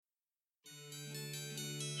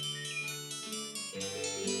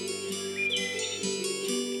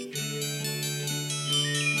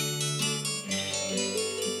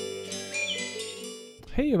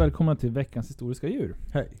Hej och välkomna till veckans historiska djur.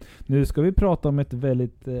 Hej. Nu ska vi prata om ett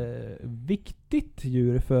väldigt viktigt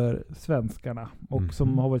djur för svenskarna och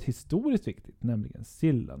som har varit historiskt viktigt, nämligen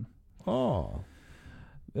sillen.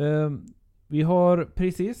 Vi har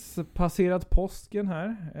precis passerat påsken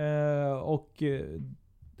här och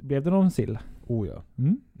blev det någon sill? Oh ja.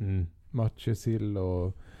 Matjessill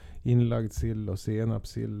och inlagd sill och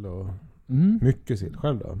senapssill och mycket sill.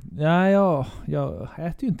 Själv då? Ja, jag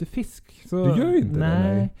äter ju inte fisk. Så, du gör ju inte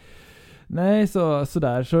det? Nej,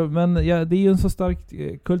 sådär. Så, men det är ju en så stark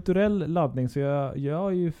kulturell laddning så jag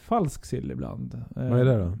gör ju falsk sill ibland. Vad är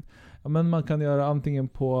det då? Ja, men man kan göra antingen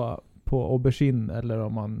på aubergine eller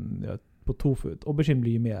om man gör på tofu. Aubergine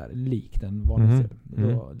blir ju mer lik den vanliga sill.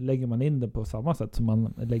 Då lägger man in det på samma sätt som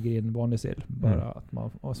man lägger in vanlig sill. Bara att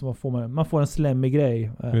man får en slemmig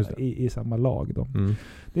grej i samma lag då.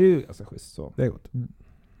 Det är ju ganska schysst så. Det är gott.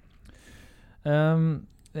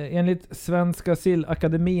 Enligt Svenska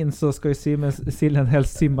Sillakademin så ska ju sillen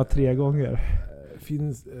helst simma 3 gånger.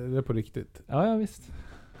 Finns det på riktigt? Ja, visst.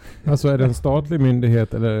 Alltså är det en statlig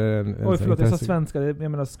myndighet eller en oj, förlåt, jag sa svenska. Jag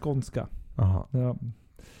menar skånska. Aha.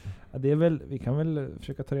 Ja, det är väl, vi kan väl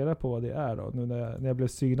försöka ta reda på vad det är då. Nu när jag blev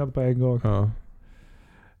synad på en gång. Ja.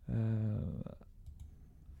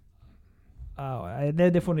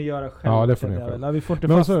 Det får ni göra själv. Ja, det får ni göra. Vi får inte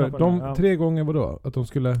men fastna alltså, på 3 gånger vadå? Att de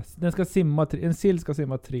skulle... En sill ska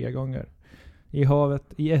simma 3 gånger. I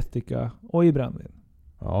havet, i ättika och i brännvin.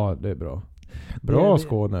 Ja, det är bra. Bra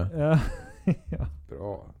Skåne. Ja.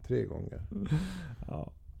 Bra, 3 gånger.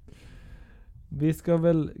 Ja. Vi ska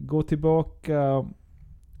väl gå tillbaka.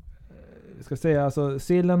 Ska säga alltså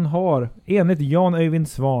sillen har enligt Jan Öyvind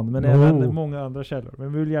Svan men även många andra källor.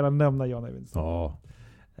 Men vi vill gärna nämna Jan Öyvind Svan. Ja.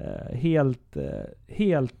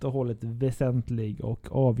 Helt och hållet väsentlig och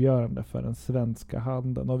avgörande för den svenska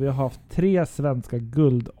handeln. Och vi har haft 3 svenska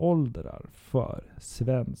guldåldrar för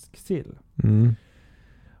svensk sill.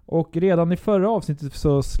 Och redan i förra avsnittet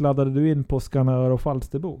så sladdade du in på Skanör och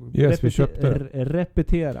Falsterbo. Yes, vi köpte.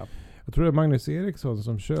 Repetera. Jag tror det är Magnus Eriksson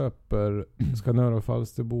som köper Skanör och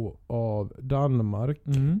Falsterbo av Danmark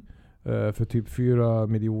för typ 4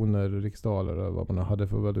 miljoner riksdaler eller vad man hade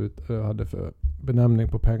för benämning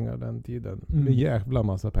på pengar den tiden. Med jävla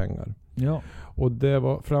massa pengar. Ja. Och det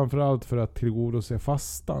var framförallt för att tillgodose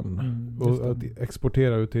fastan och att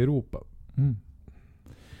exportera ut till Europa.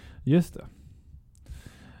 Just det.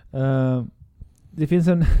 Det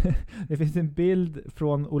finns en bild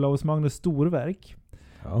från Olaus Magnus storverk.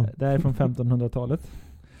 Ja. Det är från 1500-talet.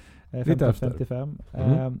 1555.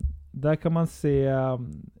 Där kan man se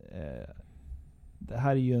det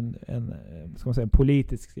här är ju en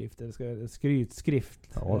politisk skrift, en skrytskrift.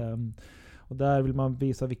 Ja. Och där vill man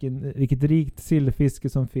visa vilket rikt sillfiske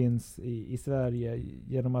som finns i Sverige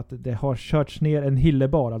genom att det har körts ner en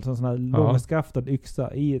hillebar, alltså en sån här långskaftad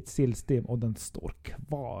yxa i ett sillstim och den står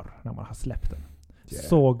kvar när man har släppt den. Yeah.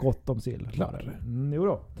 Så gott om sill. Jo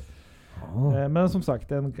då. Men som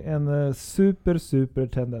sagt, en super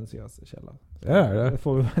tendentiös källa. Det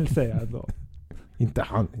får vi väl säga ändå. Inte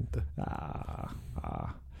han, inte.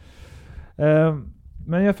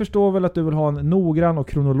 Men jag förstår väl att du vill ha en noggrann och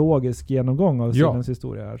kronologisk genomgång av sillens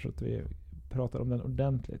historia här så att vi pratar om den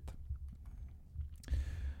ordentligt.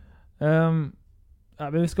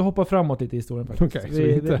 Men vi ska hoppa framåt lite i historien faktiskt.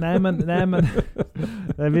 Okay, nej men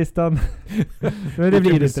visst men det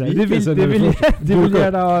blir inte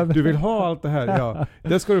det. Du vill ha allt det här. Ja,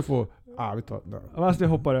 det ska du få. Vi tar det. Fast vi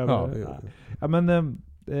hoppar över.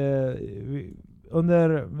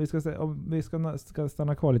 Om vi ska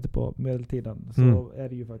stanna kvar lite på medeltiden så är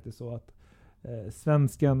det ju faktiskt så att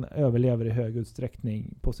svensken överlever i hög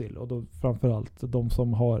utsträckning på sill och då framförallt de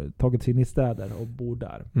som har tagit sig in i städer och bor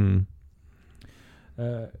där.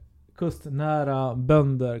 Kustnära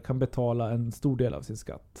bönder kan betala en stor del av sin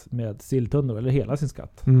skatt med silltunnor, eller hela sin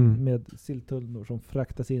skatt med silltunnor som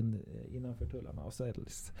fraktas in innanför tullarna och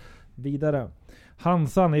säljs vidare.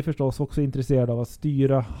 Hansan är förstås också intresserad av att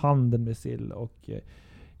styra handeln med sill och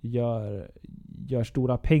gör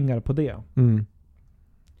stora pengar på det.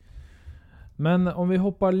 Men om vi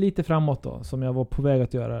hoppar lite framåt då, som jag var på väg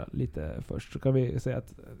att göra lite först, så kan vi säga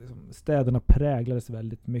att städerna präglades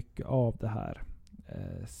väldigt mycket av det här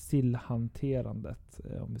sillhanterandet.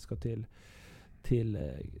 Om vi ska till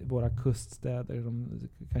våra kuststäder,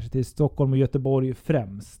 kanske till Stockholm och Göteborg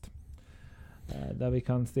främst. Där vi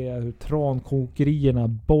kan se hur trankokerierna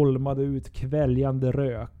bolmade ut kväljande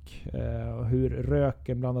rök. Och hur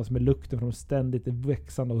röken blandas med lukten från ständigt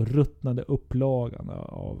växande och ruttnande upplagan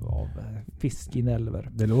av fiskinälver.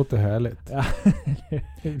 Det låter härligt. Ja.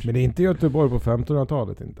 Men det är inte Göteborg på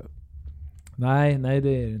 1500-talet inte? Nej, det är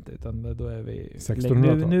det inte. Utan då är vi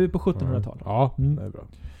 1600-tal. Nu är vi på 1700-talet. Ja, det är bra.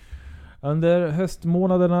 Under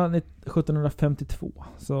höstmånaderna 1752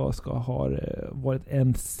 så ska ha varit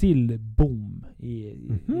en sillboom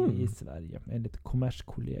i Sverige enligt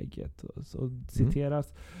Kommerskollegiet. Så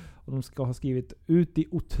citeras. Och de ska ha skrivit ut i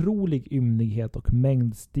otrolig ymnighet och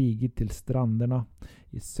mängd stigit till stranderna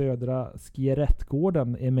i södra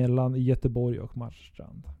Skierettgården emellan Göteborg och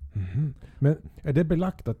Marstrand. Men är det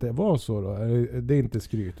belagt att det var så då? Det är inte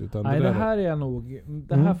skryt utan nej, det här är nog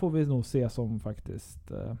det här får vi nog se som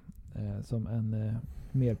faktiskt som en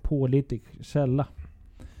mer pålitlig källa.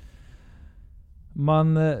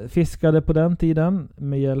 Man fiskade på den tiden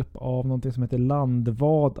med hjälp av något som heter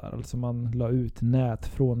landvadar. Alltså man la ut nät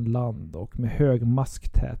från land och med hög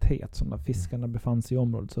masktäthet. Så när fiskarna befann sig i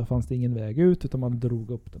området så fanns det ingen väg ut utan man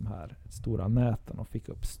drog upp de här stora näten och fick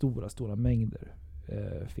upp stora mängder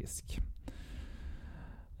fisk.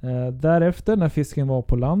 Därefter när fisken var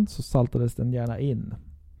på land så saltades den gärna in.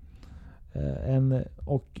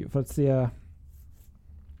 Och för att se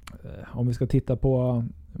om vi ska titta på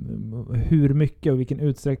hur mycket och vilken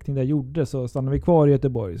utsträckning det gjorde så stannar vi kvar i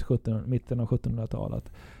Göteborg mitten av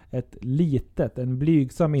 1700-talet. En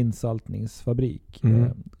blygsam insaltningsfabrik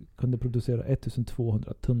kunde producera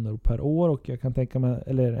 1200 tunnor per år och jag kan tänka mig,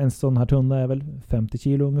 eller en sån här tunna är väl 50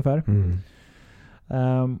 kilo ungefär.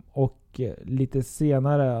 Och lite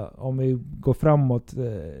senare, om vi går framåt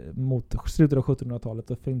mot slutet av 1700-talet,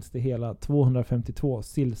 då finns det hela 252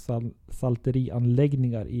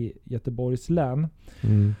 sillsalterianläggningar i Göteborgs län.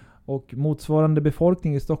 Och motsvarande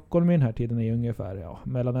befolkning i Stockholm i den här tiden är ungefär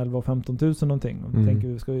mellan 11 och 15 000 någonting. Om vi tänker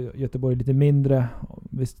vi ska Göteborg lite mindre,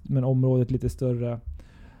 men området lite större.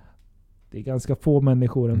 Det är ganska få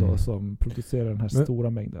människor ändå som producerar den här stora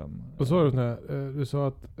mängden. Och så du sa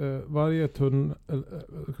att varje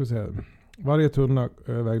tunna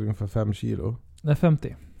vägde ungefär 5 kilo. Nej,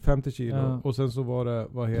 50. 50 kilo. Ja. Och sen så var det,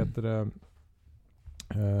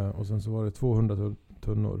 och sen så var det 200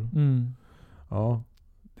 tunnor. Ja.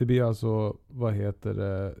 Det blir alltså,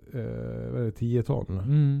 10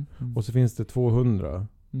 ton. Och så finns det 200.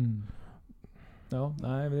 Ja,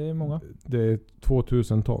 nej, det är många. Det är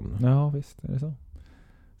 2000 ton. Ja, visst är det så.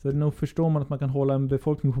 Så nog förstår man att man kan hålla en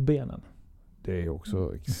befolkning på benen. Det är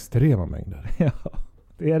också extrema mängder. Ja,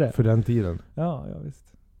 det är det. För den tiden. Ja,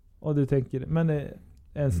 visst. Och du tänker, men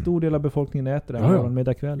en stor del av befolkningen äter det här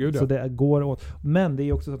middag kväll. Gud, ja. Så det går åt. Men det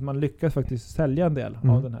är också så att man lyckas faktiskt sälja en del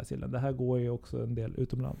av den här sillen. Det här går ju också en del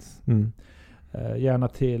utomlands. Gärna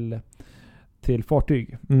till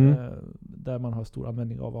fartyg. Där man har stor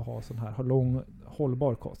användning av att ha sån här lång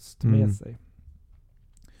hållbar kost med sig.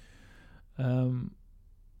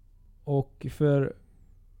 Och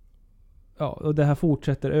det här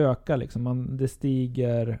fortsätter öka liksom. Det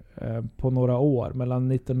stiger på några år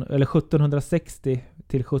mellan 1760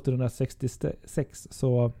 till 1766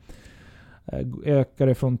 så ökar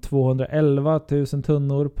det från 211 000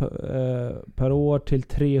 tunnor per år till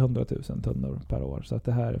 300 000 tunnor per år. Så att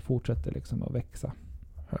det här fortsätter liksom att växa.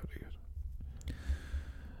 Herregud.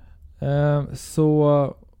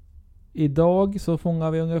 Så idag så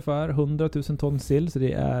fångar vi ungefär 100 000 ton sill. Så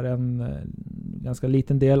det är en ganska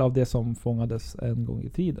liten del av det som fångades en gång i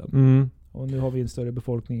tiden. Och nu har vi en större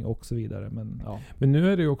befolkning och så vidare. Men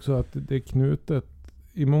nu är det ju också att det är knutet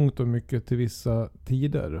i mångt och mycket till vissa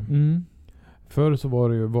tider. Förr så var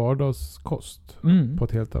det ju vardagskost på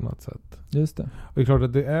ett helt annat sätt. Just det. Och det är klart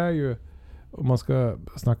att det är ju, om man ska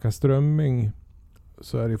snacka strömming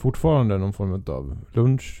så är det fortfarande någon form av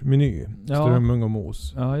lunchmeny. Ja. Strömming och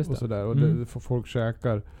mos. Ja, just det. Och sådär. Och det får folk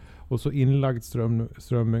käkar. Och så inlagd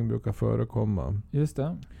strömming brukar förekomma. Just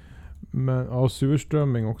det. Men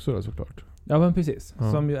surströmming också då, såklart. Ja, men precis.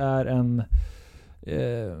 Ja. Som ju är en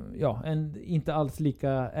inte alls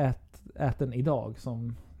lika äten idag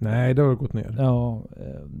som... Nej, det har gått ner. Ja,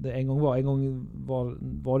 det en gång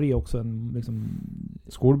var det också en liksom...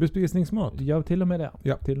 skolbespisningsmat. Ja, till och med det.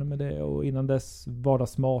 Ja. Till och med det. Och innan dess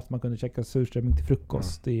vardagsmat, man kunde käka surströmming till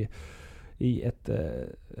frukost i ett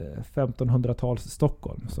 1500-tals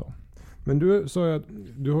Stockholm. Så. Men du sa att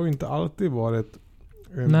du har ju inte alltid varit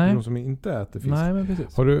en person som inte äter fisk. Nej, men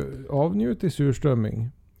precis. Har du avnjutit surströmming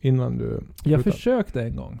innan du slutade? Jag försökte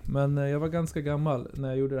en gång, men jag var ganska gammal när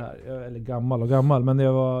jag gjorde det här. Eller gammal, men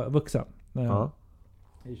jag var vuxen. När jag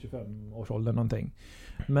i 25-årsåldern någonting.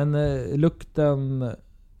 Men lukten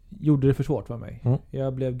gjorde det för svårt för mig.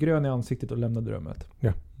 Jag blev grön i ansiktet och lämnade rummet.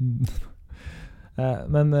 Ja.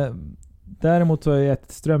 Men däremot så har jag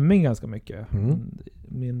ätit strömming ganska mycket.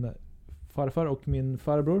 Min farfar och min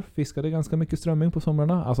farbror fiskade ganska mycket strömming på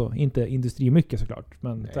somrarna. Alltså inte industrimycket såklart,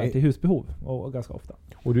 men till husbehov och ganska ofta.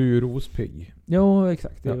 Och du är ju rospigg. Ja,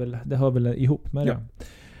 exakt. Det hör väl ihop med det.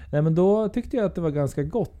 Nej, men då tyckte jag att det var ganska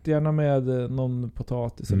gott. Gärna med någon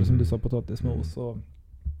potatis, eller som du sa, potatismos och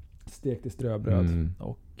stekt i ströbröd.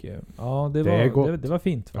 Och det var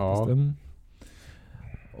fint faktiskt. Ja.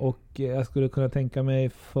 Och jag skulle kunna tänka mig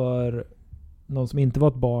för någon som inte var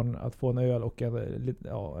ett barn att få en öl och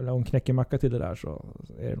eller en knäckemacka till det där, så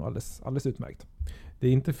är det nog alldeles utmärkt. Det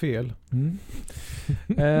är inte fel.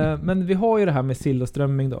 Men vi har ju det här med sill och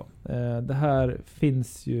strömming då. Det här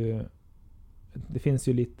finns ju... Det finns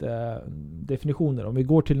ju lite definitioner. Om vi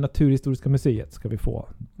går till Naturhistoriska museet ska vi få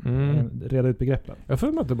reda ut begreppen. Jag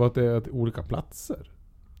får mig att det bara är olika platser.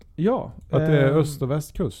 Ja. Att det är öst- och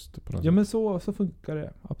västkust på något sätt. Men så funkar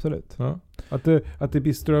det. Absolut. Ja. Att det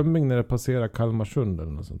blir strömming när det passerar Kalmarsund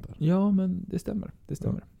eller något sånt där. Ja, men det stämmer.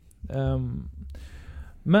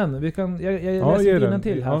 Men vi kan... Jag läser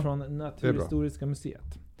innantill här från Naturhistoriska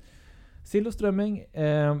museet. Sill och strömming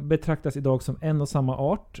betraktas idag som en och samma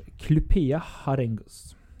art, Clupea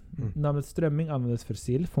harengus. Namnet strömming användes för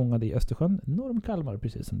sill fångade i Östersjön, norr om Kalmar,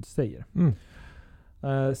 precis som du säger.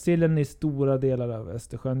 Sillen i stora delar av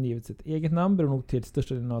Östersjön givet sitt eget namn beror nog till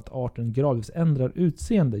största delen av att arten gradvis ändrar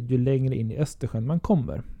utseende ju längre in i Östersjön man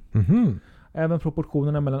kommer. Även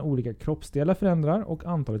proportionerna mellan olika kroppsdelar förändrar och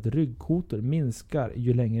antalet ryggkotor minskar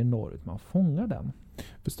ju längre norrut man fångar den.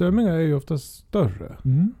 För strömmingar är ju ofta större.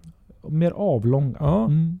 Mer avlånga. Ja,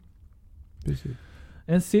 precis.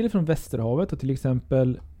 En sill från Västerhavet har till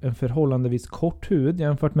exempel en förhållandevis kort huvud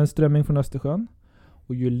jämfört med en strömming från Östersjön.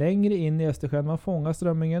 Och ju längre in i Östersjön man fångar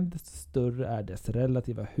strömmingen, desto större är dess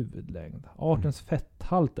relativa huvudlängd. Artens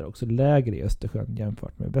fetthalt är också lägre i Östersjön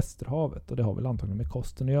jämfört med Västerhavet. Och det har väl antagligen med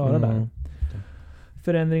kosten att göra där.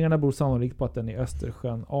 Förändringarna beror sannolikt på att den i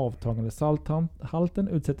Östersjön avtagande salthalten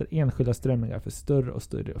utsätter enskilda strömmingar för större och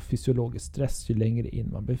större fysiologisk stress ju längre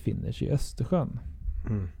in man befinner sig i Östersjön.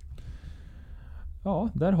 Ja,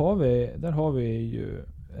 där har vi ju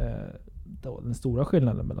den stora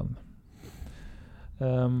skillnaden mellan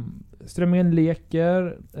strömmingen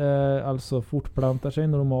leker, alltså fortplantar sig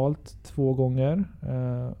normalt 2 gånger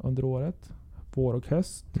under året, vår och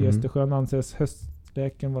höst. I Östersjön anses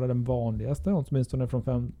höstleken vara den vanligaste, åtminstone från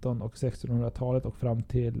 1500- och 1600-talet och fram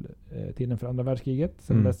till tiden för andra världskriget.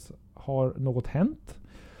 Sen dess har något hänt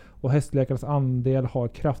och höstlekarnas andel har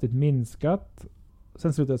kraftigt minskat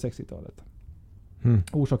sen slutet av 60-talet.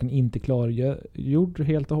 Orsaken inte klargjord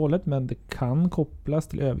helt och hållet, men det kan kopplas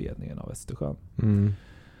till övergödningen av Östersjön.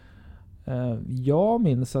 Jag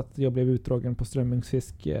minns att jag blev utdragen på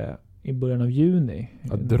strömmingsfiske i början av juni.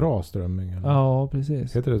 Att dra strömmingen? Ja,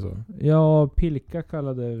 precis. Heter det så? Ja, pilka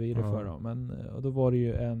kallade vi det för då. Men och då var det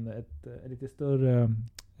ju ett lite större...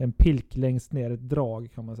 En pilk längst ner, ett drag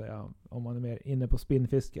kan man säga. Om man är mer inne på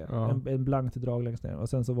spinnfiske. En blankt drag längst ner. Och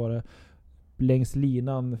sen så var det längs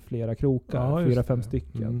linan flera krokar, 4-5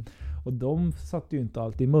 stycken. Och de satt ju inte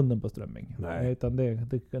alltid i munnen på strömming. Nej. Utan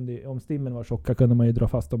det kunde, om stimmen var tjocka kunde man ju dra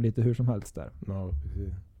fast dem lite hur som helst där. Ja,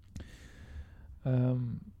 precis.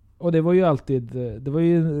 Och det var ju alltid, det var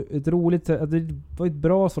ju ett roligt, det var ett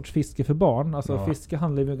bra sorts fiske för barn. Alltså fiske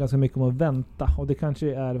handlar ju ganska mycket om att vänta. Och det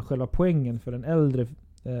kanske är själva poängen för en äldre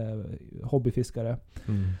hobbyfiskare.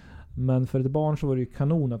 Men för ett barn så var det ju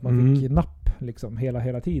kanon att man fick napp liksom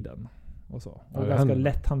hela tiden. Och så. Och ganska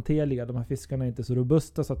lätt hanterliga. De här fiskarna är inte så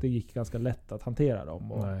robusta så att det gick ganska lätt att hantera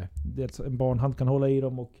dem. Och dels en barnhand kan hålla i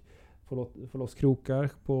dem och få loss krokar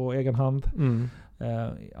på egen hand.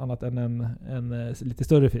 Annat än en lite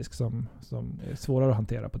större fisk som är svårare att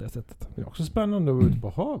hantera på det sättet. Det är också spännande att vara ute på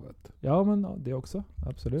havet. Ja, men det också.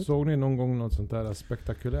 Absolut. Såg ni någon gång något sånt där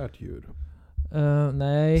spektakulärt djur?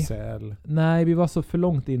 Nej. Säl? Nej, vi var så för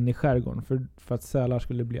långt in i skärgården för att sälar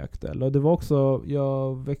skulle bli aktuella. Och det var också,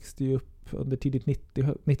 jag växte ju upp under tidigt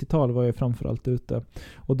 90-tal var jag framförallt ute.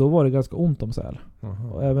 Och då var det ganska ont om säl.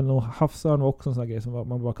 Och även havsörn var också en sån här grej som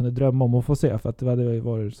man bara kunde drömma om att få se. För att det hade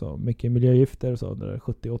varit så mycket miljögifter och så under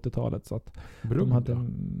 70-80-talet. Så att de hade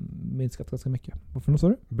minskat ganska mycket. Varför sa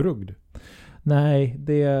du? Brugd? Nej,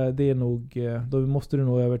 det är nog... Då måste du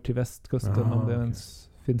nog över till västkusten om det ens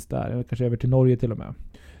finns där. Eller kanske över till Norge till och med.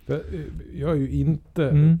 Jag är ju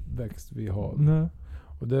inte växt vid hav. Nej.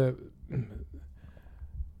 Och det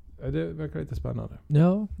verkar lite spännande.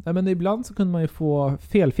 Ja, men ibland så kunde man ju få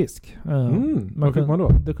felfisk. Vad fick man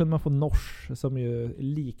då? Då kunde man få nors som ju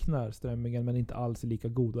liknar strömmingen men inte alls är lika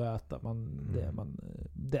god att äta.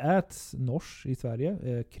 Det äts nors i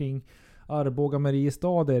Sverige. Kring Arboga,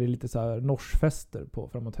 Mariestad är det lite så här norsfester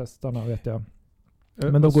framåt höstarna vet jag.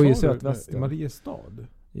 Men de går ju sötväster. Mariestad?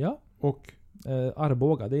 Ja. Och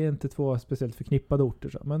Arboga, det är inte två speciellt förknippade orter.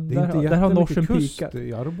 Så. Men det är där har norsen kust pikat.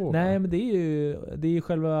 I Arboga. Nej, men det är ju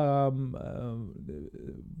själva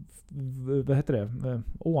vad heter det?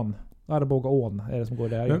 Ån. Arbogaån är det som går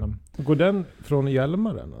där igenom. Går den från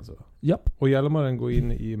Hjälmaren alltså? Japp. Och Hjälmaren går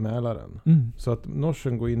in i Mälaren. Så att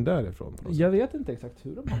norsen går in därifrån. Jag vet inte exakt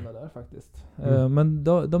hur de hamnar där faktiskt. Men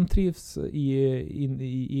de trivs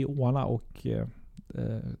i åarna och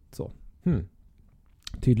så.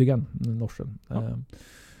 Tydligen norsen.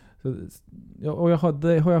 Och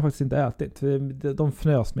det har jag faktiskt inte ätit. De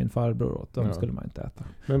fnös min farbror åt. De skulle man inte äta.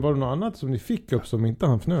 Men var det något annat som ni fick upp som inte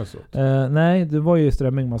han fnös åt? Nej, det var ju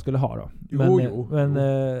strömming man skulle ha då. Men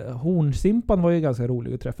hornsimpan var ju ganska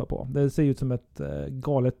rolig att träffa på. Det ser ut som ett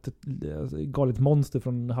galet monster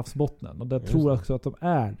från havsbottnen. Och jag tror också att de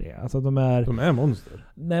är det. Alltså de är monster?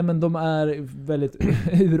 Nej, men de är väldigt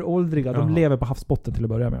uråldriga. De lever på havsbotten till att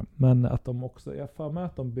börja med. Men att de också, jag får med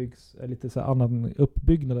att de byggs lite så annan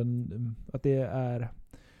uppbyggnad. Att det är,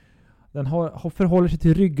 den förhåller sig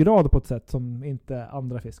till ryggrad på ett sätt som inte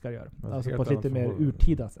andra fiskar gör. Alltså på ett lite mer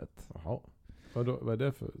urtida sätt. Jaha. Vad är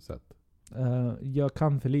det för sätt? Jag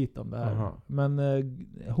kan för lite om det här. Aha. Men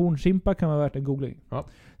hornsimpa kan vara värt en googling.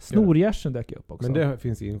 Snorgärsen dök upp också. Men det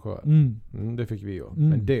finns i insjö. Det fick vi ju.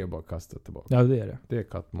 Men det är bara kastat tillbaka. Ja, det är det. Det är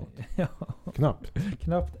kattmat. Ja.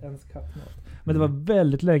 Knappt ens kattmat. Men det var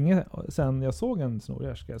väldigt länge sedan jag såg en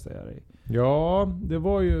snorgärs, ska jag säga dig. Ja, det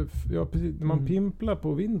var ju precis, när man pimplar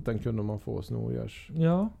på vintern kunde man få snorgärs.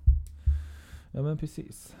 Ja, men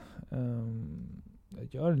precis. Jag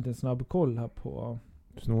gör inte en snabb koll här på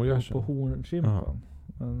snorgärsen. På hornsimpan.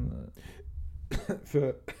 Men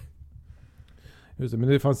för just det, men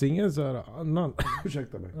det fanns ingen så här annan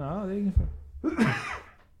ursäkta mig. Ja, det är ingen fara.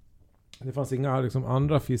 Det fanns inga liksom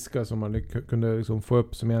andra fiskar som man kunde liksom få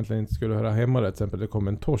upp som egentligen inte skulle höra hemma där. Till exempel det kom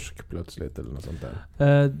en torsk plötsligt eller något sånt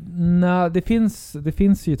där. Nej, det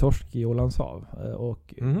finns ju torsk i Ålands hav.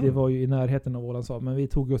 Och det var ju i närheten av Ålands hav. Men vi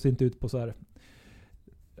tog oss inte ut på så här.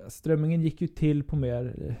 Strömmingen gick ju till på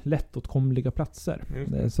mer lättåtkomliga platser.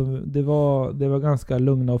 Så det var ganska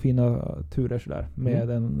lugna och fina turer sådär. Med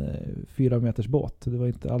en 4 meters båt. Det var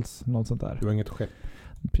inte alls något sånt där. Det var inget skepp.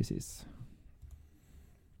 Precis.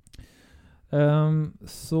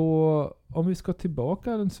 Så om vi ska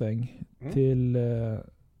tillbaka en sväng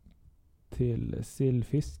till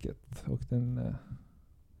sillfisket och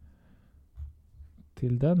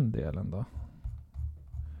till den delen då.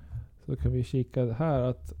 Så kan vi kika här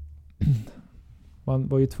att man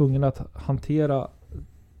var ju tvungen att hantera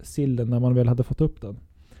sillen när man väl hade fått upp den.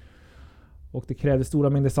 Och det krävde stora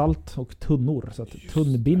mängder salt och tunnor. Så att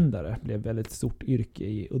tunnbindare blev väldigt stort yrke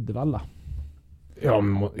i Uddevalla. Ja,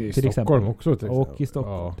 i till Stockholm också. Och i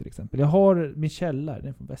Stockholm till exempel. Jag har min källare, den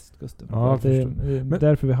är från västkusten. Ja, det är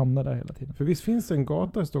därför vi hamnar där hela tiden. För visst finns det en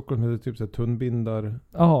gata i Stockholm som heter typ så här tunnbindar?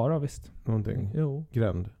 Ja, visst. Någonting. Jo.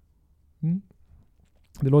 Gränd.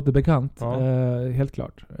 Det låter bekant, helt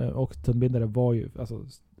klart. Och tunnbindare var ju, alltså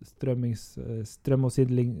ström- och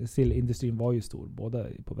sillindustrin var ju stor,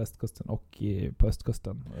 både på västkusten och på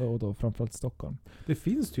östkusten. Och då framförallt Stockholm. Det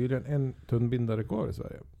finns tydligen en tunnbindare kvar i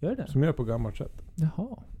Sverige. Gör det? Som gör på gammalt sätt.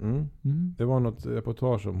 Jaha. Det var något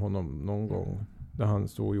reportage om honom någon gång. Där han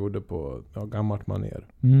stod och gjorde på gammalt maner.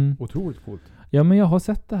 Otroligt coolt. Ja, men jag har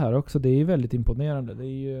sett det här också. Det är ju väldigt imponerande. Det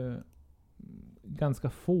är ju ganska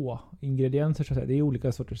få ingredienser så att säga. Det är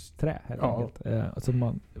olika sorters trä helt enkelt. Så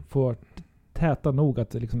man får täta nog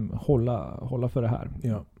att liksom hålla för det här.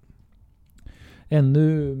 Ja.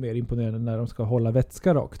 Ännu mer imponerande när de ska hålla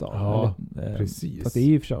vätska rakt av. Ja, precis. Fast det är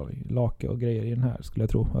ju för sig lake och grejer i den här skulle jag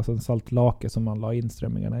tro. Alltså en saltlake som man la in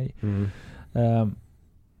strömmingarna i.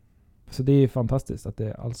 Så det är fantastiskt att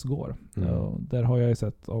det alls går. Där har jag ju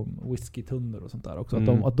sett om whiskytunnor och sånt där också.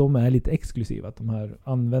 Att de är lite exklusiva. Att de här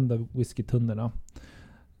använda whiskytunnorna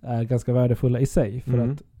är ganska värdefulla i sig. För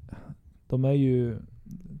att de är ju...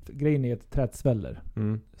 Grejen är att träet sväller.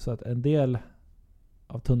 Så att en del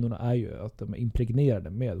av tunnorna är ju att de är impregnerade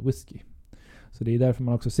med whisky. Så det är därför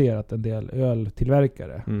man också ser att en del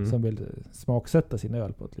öltillverkare som vill smaksätta sin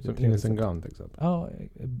öl på ett lite trevligt sätt. Som till exempel. Ja,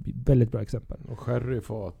 väldigt bra exempel. Och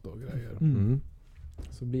sherryfat och grejer.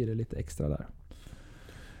 Så blir det lite extra där.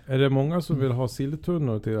 Är det många som vill ha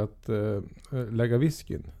silltunnor till att lägga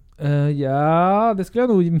whiskyn? Ja, det skulle jag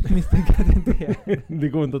nog misstänka att det är. Det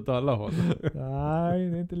går inte åt alla håll. Nej,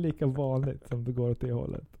 det är inte lika vanligt som det går åt det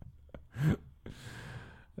hållet.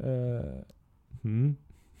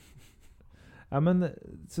 Ja, men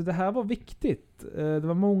så det här var viktigt. Det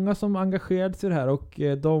var många som engagerade sig i det här och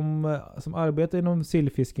de som arbetar inom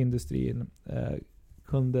sillfiskindustrin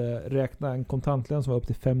kunde räkna en kontantlön som var upp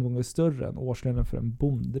till 5 gånger större än årslönen för en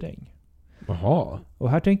bonddräng. Jaha. Och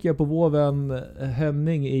här tänker jag på vår vän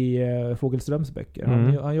Henning i Fågelströmsbäcker.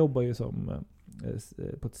 Han jobbar ju som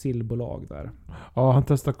på ett sillbolag där. Ja, han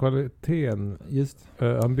testar kvaliteten. Just.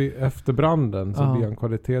 Efter branden så blir han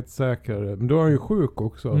kvalitetssäkrare. Men då är han ju sjuk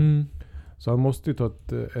också. Så han måste ju ta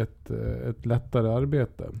ett lättare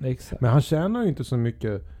arbete. Exakt. Men han tjänar ju inte så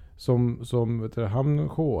mycket som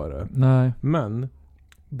hamnjourare. Nej. Men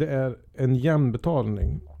det är en jämn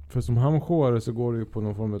betalning. För som hamnjourare så går det ju på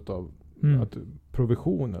någon form av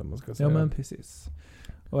provisioner, man ska säga. Ja, men precis.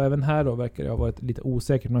 Och även här då verkar det ha varit lite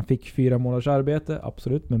osäkert. Man fick 4 månaders arbete,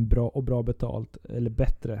 absolut, men bra betalt. Eller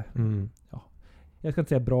bättre. Ja. Jag ska inte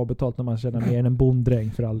säga bra betalt när man tjänar mer än en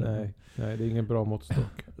bonddräng för all Nej, det är ingen bra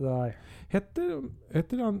måttstock. Nej.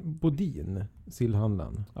 Hette han Bodin,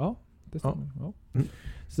 sillhandlaren? Ja, det stämmer. Ja.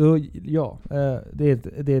 Så ja, det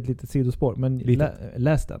är ett litet sidospår. Men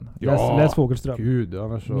läs den. Läs Fågelström. Gud,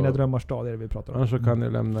 annars så, Mina drömmars stad är det vi pratar om. Annars så kan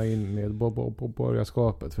jag lämna in med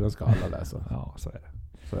borgarskapet, för den ska alla läsa. Ja, så är det.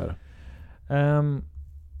 Så är det.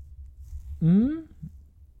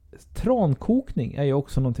 Trankokning är ju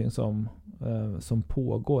också någonting som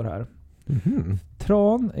pågår här.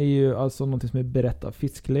 Tran är ju alltså någonting som är berett av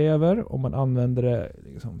fisklever, och man använder det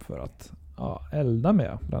liksom för att elda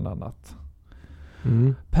med, bland annat.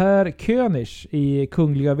 Per König i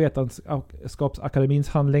Kungliga Vetenskapsakademins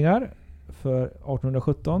handlingar för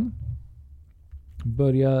 1817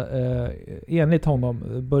 enligt honom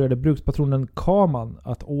började brukspatronen Kaman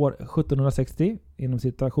att år 1760, inom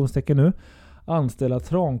citationstecken nu, anställa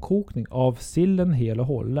trankokning av sillen hel och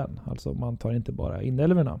hållen. Alltså man tar inte bara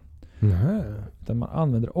inälvorna. Utan man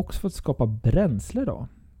använder det också för att skapa bränsle då.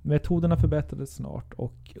 Metoderna förbättrades snart,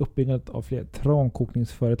 och uppbyggandet av fler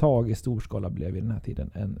trankokningsföretag i storskala blev i den här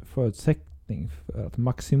tiden en förutsättning för att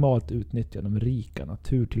maximalt utnyttja de rika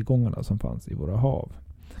naturtillgångarna som fanns i våra hav.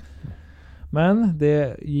 Men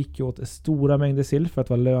det gick ju åt stora mängder sill för att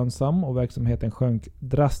vara lönsam, och verksamheten sjönk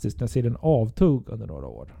drastiskt när sillen avtog under några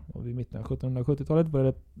år. Och vid mitten av 1770-talet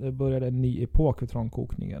började en ny epok för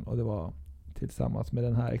trankokningen, och det var tillsammans med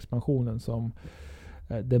den här expansionen som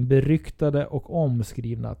den beryktade och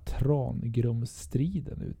omskrivna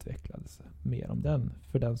Trangrumstriden utvecklades. Mer om den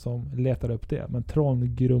för den som letar upp det. Men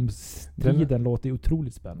Trangrumstriden låter ju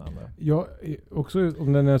otroligt spännande. Ja, också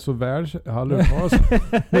om den är så världshalvfas.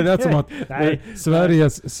 Det är rätt som att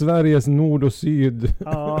Sveriges nord och syd.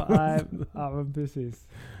 Ja, men precis.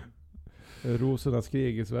 Rosornas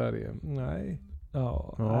krig i Sverige. Nej.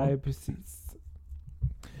 Ja, nej, precis.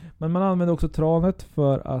 Men man använder också tranet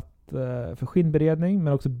för skinnberedning,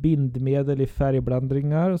 men också bindmedel i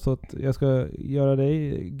färgblandningar. Så att jag ska göra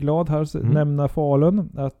dig glad här, nämna Falun.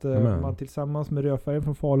 Att man tillsammans med rödfärgen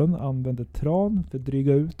från Falun använder tran för att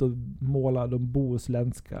dryga ut och måla de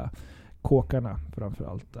bohuslänska kåkarna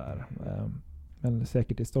framförallt där. Men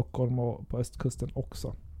säkert i Stockholm och på östkusten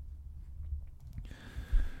också.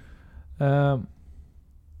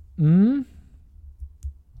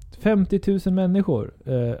 50 000 människor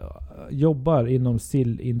jobbar inom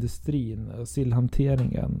sillindustrin och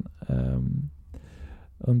sillhanteringen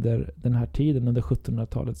under den här tiden, under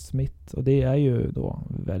 1700-talets mitt. Och det är ju då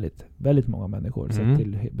väldigt, väldigt många människor sett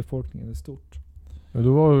till befolkningen i stort. Men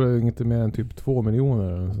då var det inte mer än typ 2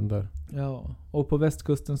 miljoner eller sånt där. Ja, och på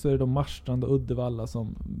västkusten så är det då Marstrand och Uddevalla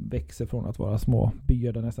som växer från att vara små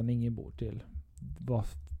byar där nästan ingen bor till vad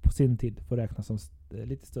på sin tid får räknas som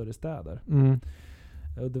lite större städer.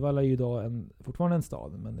 Uddevalla är ju idag fortfarande en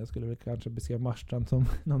stad, men jag skulle väl kanske beskriva Marstrand som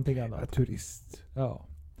någonting annat. Ja, turist. Ja.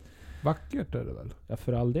 Vackert är det väl? Ja,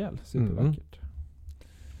 för all del. Supervackert.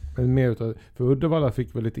 Men mer utav, för Uddevalla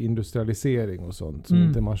fick väl lite industrialisering och sånt som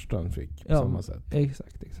inte Marstrand fick på samma sätt.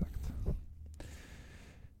 Exakt.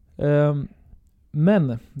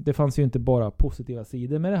 Men det fanns ju inte bara positiva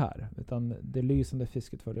sidor med det här, utan det lysande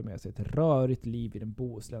fisket förde med sig ett rörigt liv i den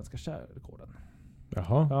bohuslänska skärgården.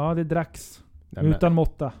 Jaha. Ja, det dracks utan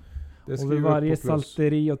måtta. Och vid varje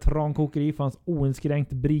salteri och trankokeri fanns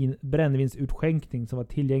oinskränkt brännvinsutskänkning som var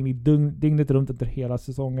tillgänglig dygnet runt efter hela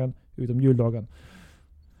säsongen utom juldagen.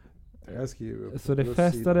 Så det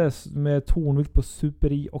festades med tonvikt på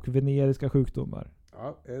superi och veneriska sjukdomar.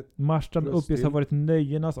 Ja, Marstrand uppges ha varit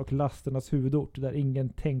nöjenas och lasternas huvudort, där ingen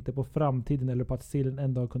tänkte på framtiden eller på att sillen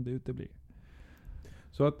en dag kunde utebli.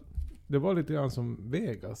 Så att det var lite grann som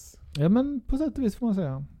Vegas. Ja, men på sätt och vis får man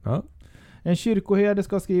säga. Ja. En kyrkoherde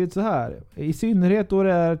ska ha skrivit så här: i synnerhet då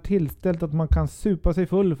det är tillställt att man kan supa sig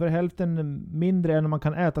full för hälften mindre än man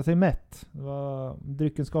kan äta sig mätt.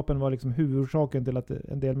 Dryckenskapen var liksom huvudorsaken till att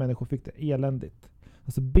en del människor fick det eländigt.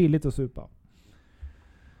 Alltså billigt att supa.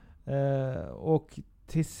 Och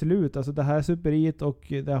till slut, alltså det här superiet och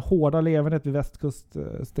det här hårda levandet vid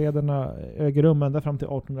västkuststäderna äger rum ända fram till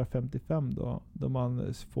 1855 då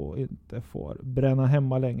man inte får bränna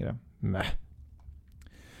hemma längre. Nej.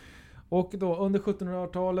 Och då under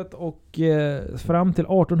 1700-talet och fram till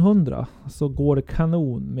 1800 så går det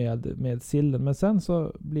kanon med sillen. Men sen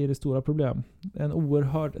så blir det stora problem. En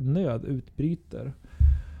oerhörd nöd utbryter.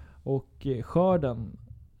 Och skörden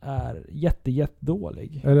är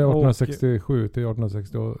jättedålig. Är det 1867 till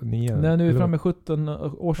 1869? Nej, nu är vi framme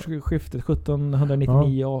med årsskiftet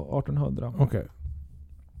 1799 och 1800. Okej.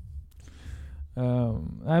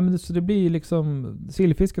 Nej, men så det blir liksom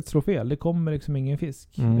sillfisket slår fel. Det kommer liksom ingen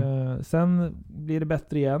fisk. Sen blir det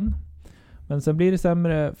bättre igen. Men sen blir det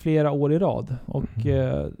sämre flera år i rad. Och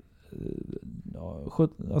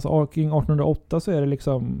alltså kring 1808 så är det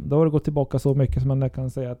liksom, då har det gått tillbaka så mycket som man kan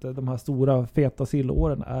säga att de här stora feta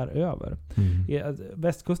sillåren är över.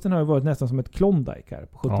 Västkusten har ju varit nästan som ett Klondike här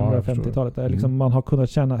på 1750-talet. Där liksom man har kunnat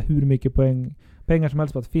tjäna hur mycket pengar som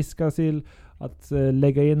helst på att fiska sill, att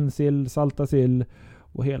lägga in sill, salta sill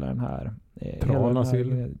och hela den här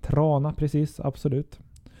sill. Trana, precis, absolut.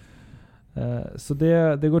 Så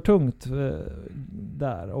det går tungt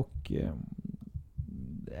där. Och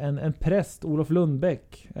en präst, Olof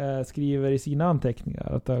Lundbäck, skriver i sina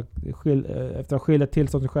anteckningar att efter att ha skiljet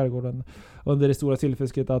tillstånd i skärgården under det stora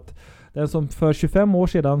sillfisket att den som för 25 år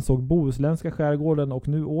sedan såg bohuslänska skärgården och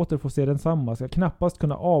nu åter får se densamma ska knappast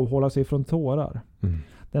kunna avhålla sig från tårar.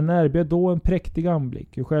 Den erbjöd då en präktig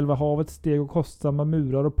anblick. Ur själva havet steg och kostsamma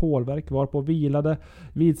murar och pålverk varpå vilade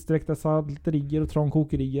vidsträckta salterier och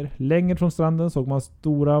trångkokerier. Längre från stranden såg man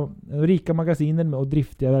stora, rika magasiner och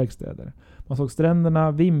driftiga verkstäder. Man såg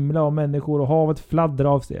stränderna vimla av människor och havet fladdra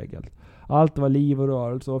av segel. Allt var liv och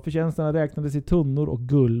rörelse och förtjänsterna räknades i tunnor och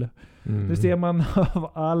gull. Nu ser man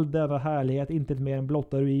av all denna härlighet inte mer än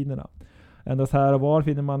blotta ruinerna. Endast här och var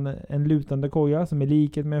finner man en lutande koja som i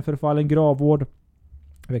likhet med en förfallen gravvård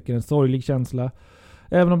väcker en sorglig känsla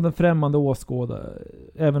även hos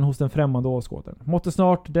den främmande åskådaren. Måtte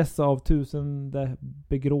snart dessa av tusende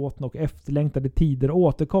begråtna och efterlängtade tider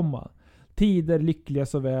återkomma. Tider lyckliga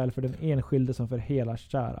såväl för den enskilde som för hela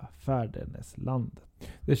kära färdenes land.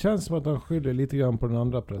 Det känns som att han skyller lite grann på den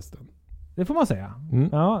andra prästen. Det får man säga.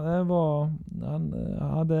 Ja, det var,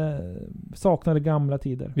 han saknade gamla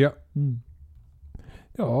tider. Ja.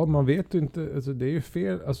 Ja, man vet ju inte, alltså det är ju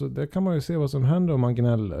fel, alltså det kan man ju se vad som händer om man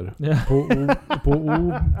gnäller på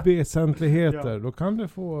oväsentligheter. Då kan det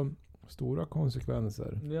få stora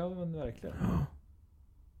konsekvenser. Ja, men verkligen.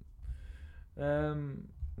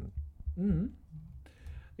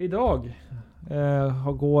 Idag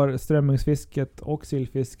går strömmingsfisket och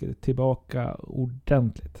sillfisket tillbaka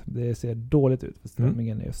ordentligt. Det ser dåligt ut för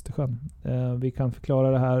strömmingen i Östersjön. Vi kan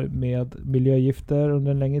förklara det här med miljögifter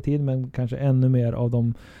under en längre tid, men kanske ännu mer av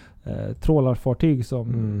de trålarfartyg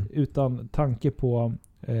som utan tanke på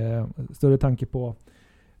större tanke på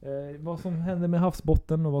vad som händer med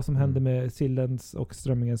havsbotten och vad som händer med sillens och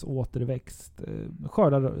strömmingens återväxt.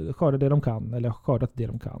 Skördar det de kan, eller skördat det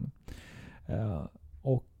de kan.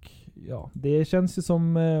 Och ja, det känns ju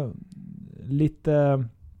som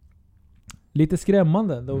lite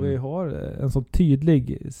skrämmande då vi har en så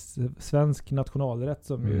tydlig svensk nationalrätt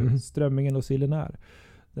som ju strömmingen och sillen är.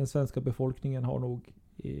 Den svenska befolkningen har nog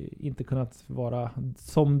inte kunnat vara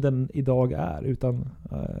som den idag är utan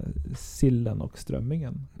sillen och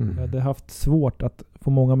strömmingen. Det har haft svårt att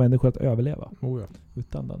få många människor att överleva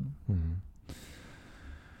utan den.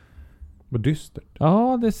 Vad dystert.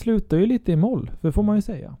 Ja, det slutar ju lite i moll, det får man ju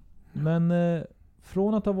säga. Men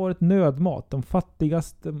från att ha varit nödmat, de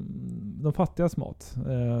fattigas mat,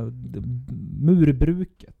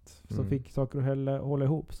 murbruket som fick saker att hålla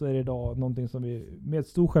ihop, så är det idag någonting som vi med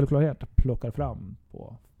stor självklarhet plockar fram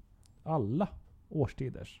på alla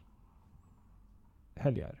årstiders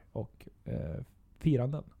helger och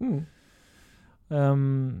firanden.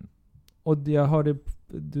 Och jag hörde,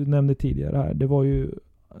 du nämnde tidigare här, det var ju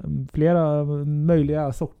flera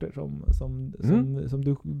möjliga sorter som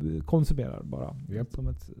du konsumerar bara. Som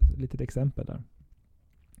ett litet exempel där.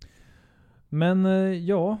 Men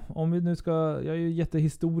ja, om vi nu ska, jag har ju gett det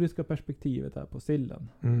historiska perspektivet här på sillen.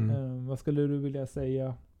 Vad skulle du vilja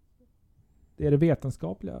säga är det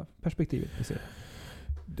vetenskapliga perspektivet på sillen?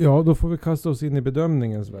 Ja, då får vi kasta oss in i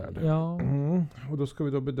bedömningens värld. Ja. Och då ska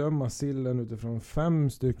vi då bedöma sillen utifrån 5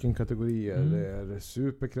 stycken kategorier. Det är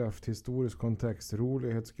superkraft, historisk kontext,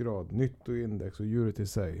 rolighetsgrad, nyttoindex och djuret i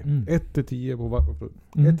sig.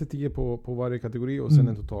 1-10 på varje kategori och sen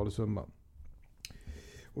en totalsumma.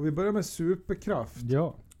 Och vi börjar med superkraft.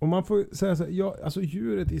 Ja. Och man får säga så här, alltså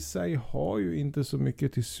djuret i sig har ju inte så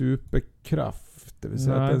mycket till superkraft. Det vill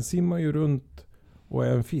säga att den simmar ju runt och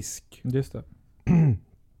är en fisk. Just det.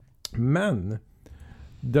 Men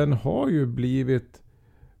den har ju blivit,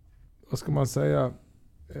 vad ska man säga,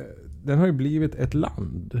 den har ju blivit ett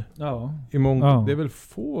land. Ja. Det är väl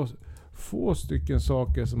få stycken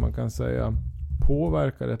saker som man kan säga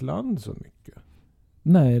påverkar ett land så mycket.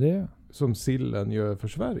 Nej, det är som sillen gör för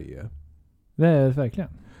Sverige. det är verkligen.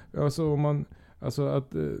 Alltså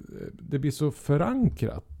att det blir så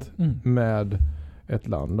förankrat med ett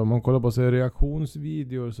land. Om man kollar på sig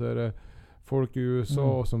reaktionsvideor så är det folk i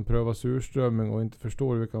USA som prövar surströmming och inte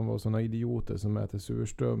förstår hur det kan vara sådana idioter som äter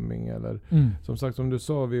surströmming. Eller som sagt, som du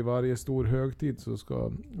sa, vid varje stor högtid så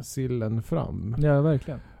ska sillen fram. Ja,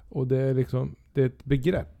 verkligen. Och det är liksom, det är ett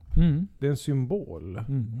begrepp. Det är en symbol.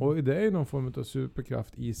 Och det är någon form av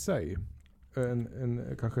superkraft i sig. En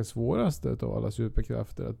kanske svåraste av alla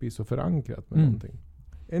superkrafter att bli så förankrat med någonting.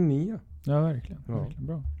 En 9. Ja, verkligen. Verkligen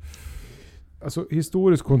bra. Alltså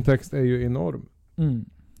historisk kontext är ju enorm.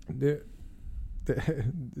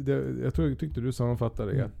 Jag tyckte du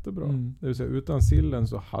sammanfattade det jättebra. Det vill säga, utan sillen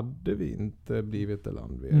så hade vi inte blivit det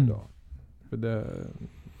land vi är idag. För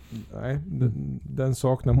den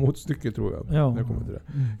saknar motstycke, tror jag. Ja. När det kommer till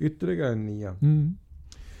det. Ytterligare en 9.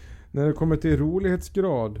 När det kommer till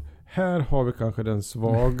rolighetsgrad, här har vi kanske den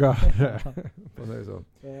svagare.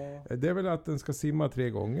 Det är väl att den ska simma 3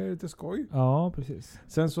 gånger, lite skoj. Ja, precis.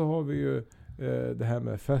 Sen så har vi ju det här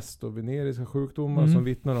med fest och veneriska sjukdomar som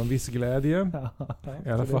vittnar om viss glädje. I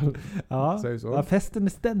alla fall. Ja, festen är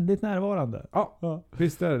ständigt närvarande. Ja.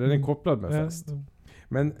 Visst är det. Den är kopplad med fest.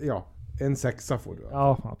 Men ja, en 6 får du.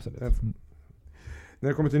 Ja, absolut. När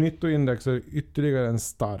det kommer till nyttoindex så är det ytterligare en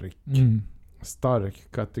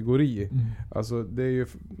stark kategori. Alltså det är ju,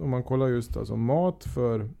 om man kollar just alltså mat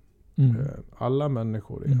för alla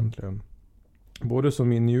människor egentligen. Både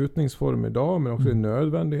som i njutningsform idag, men också i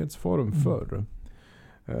nödvändighetsform förr.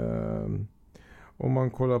 Om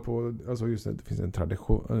man kollar på, alltså just det finns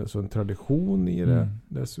en tradition i det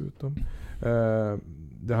dessutom.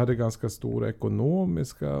 Det hade ganska stora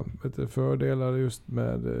ekonomiska fördelar just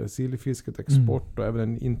med sillfisket, export och även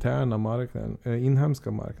den interna marknaden,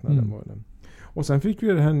 inhemska marknaden var det. Och sen fick vi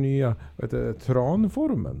den här nya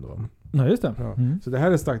tranformen då. Ja, just det. Ja. Så det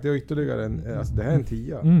här är starkt. Det är ytterligare det här är en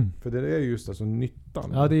 10. För det är just alltså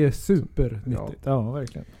nyttan. Ja, det är supernyttigt. Ja,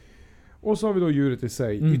 verkligen. Och så har vi då djuret i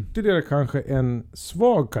sig. Ytterligare kanske en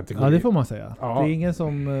svag kategori. Ja, det får man säga. Ja. Det är ingen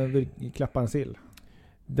som vill klappa en sill.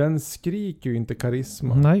 Den skriker ju inte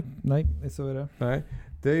karisma. Nej, så är det. Nej,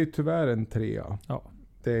 det är ju tyvärr en 3. Ja.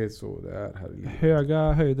 Det är så det är här i livet.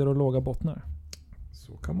 Höga höjder och låga bottnar.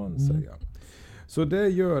 Så kan man säga. Så det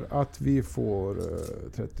gör att vi får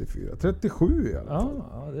 37 i alla fall.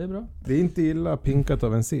 Ja, det är bra. Det är inte illa pinkat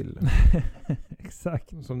av en sill.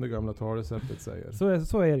 Exakt. Som det gamla talesättet säger.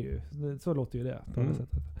 Så är det ju. Så låter ju det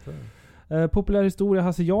talesättet. Populär historia,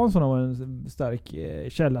 Hasse Jansson var en stark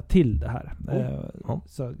källa till det här.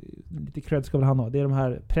 Så lite cred ska väl han ha. Det är de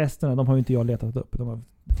här prästerna, de har ju inte jag letat upp. De har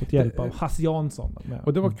fått hjälp av Hasse Jansson.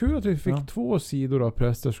 Och det var kul att vi fick 2 sidor av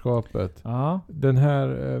prästerskapet. Den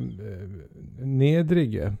här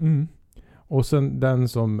nedrige. Och sen den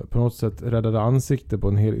som på något sätt räddade ansikte på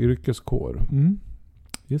en hel yrkeskår.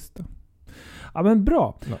 Just det. Ja, men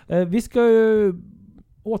bra. Vi ska ju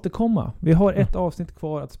återkomma. Vi har ett avsnitt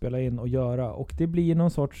kvar att spela in och göra. Och det blir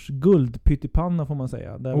någon sorts guldpyttipanna får man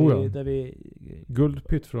säga. Där vi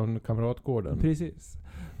guldpytt från kamratgården. Precis.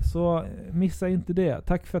 Så missa inte det.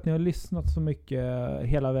 Tack för att ni har lyssnat så mycket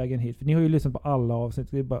hela vägen hit. För ni har ju lyssnat på alla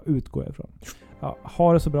avsnitt. Det är bara utgå ifrån. Ja,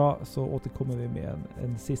 ha det så bra så återkommer vi med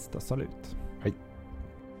en sista salut. Hej.